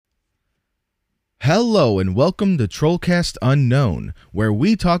Hello and welcome to Trollcast Unknown, where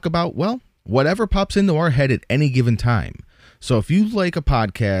we talk about, well, whatever pops into our head at any given time. So if you like a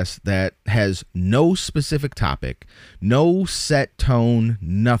podcast that has no specific topic, no set tone,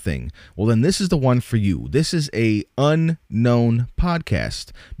 nothing, well then this is the one for you. This is a unknown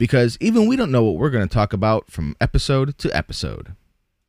podcast because even we don't know what we're going to talk about from episode to episode.